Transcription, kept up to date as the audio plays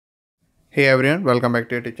Hey everyone, welcome back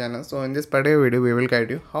to your channel. So in this particular video, we will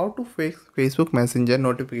guide you how to fix Facebook Messenger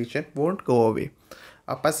notification won't go away.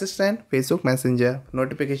 A persistent Facebook Messenger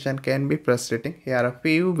notification can be frustrating. Here are a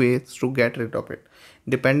few ways to get rid of it,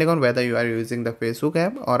 depending on whether you are using the Facebook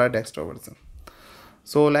app or a desktop version.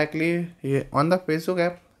 So likely on the Facebook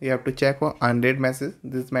app, you have to check for unread message.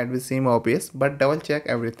 This might be seem obvious, but double check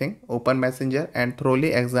everything. Open Messenger and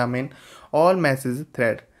thoroughly examine all message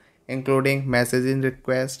thread, including messaging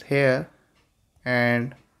request here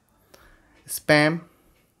and spam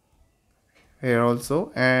here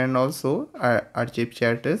also, and also archive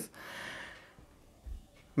chat is.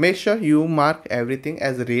 Make sure you mark everything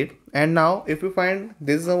as read. And now if you find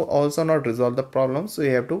this is also not resolve the problem, so you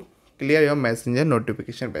have to clear your messenger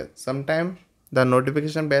notification badge. Sometimes the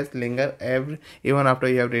notification badge linger even after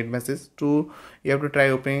you have read message. You have to try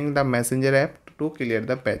opening the messenger app to clear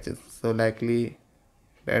the patches. So likely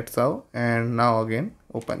that's how. And now again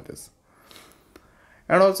open this.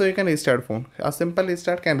 And also you can restart phone. A simple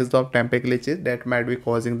restart can resolve temporary glitches that might be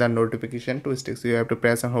causing the notification to stick. So you have to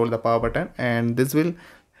press and hold the power button and this will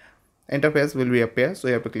interface will be appear. So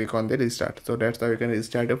you have to click on the restart. So that's how you can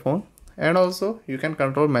restart your phone. And also you can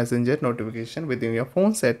control messenger notification within your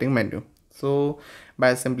phone setting menu. So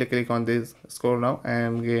by simply click on this, scroll down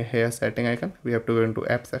and here setting icon, we have to go into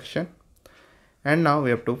app section. And now we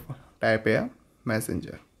have to type here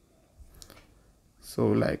messenger. So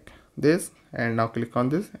like this, and now click on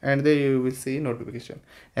this and there you will see notification.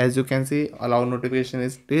 As you can see, allow notification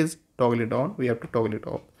is toggle it on, we have to toggle it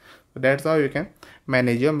off. So that's how you can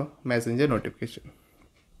manage your messenger notification.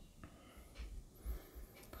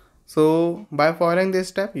 So by following this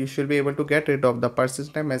step, you should be able to get rid of the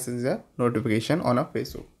persistent messenger notification on a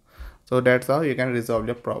Facebook. So that's how you can resolve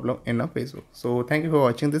your problem in a Facebook. So thank you for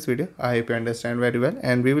watching this video. I hope you understand very well,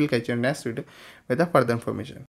 and we will catch you in next video with a further information.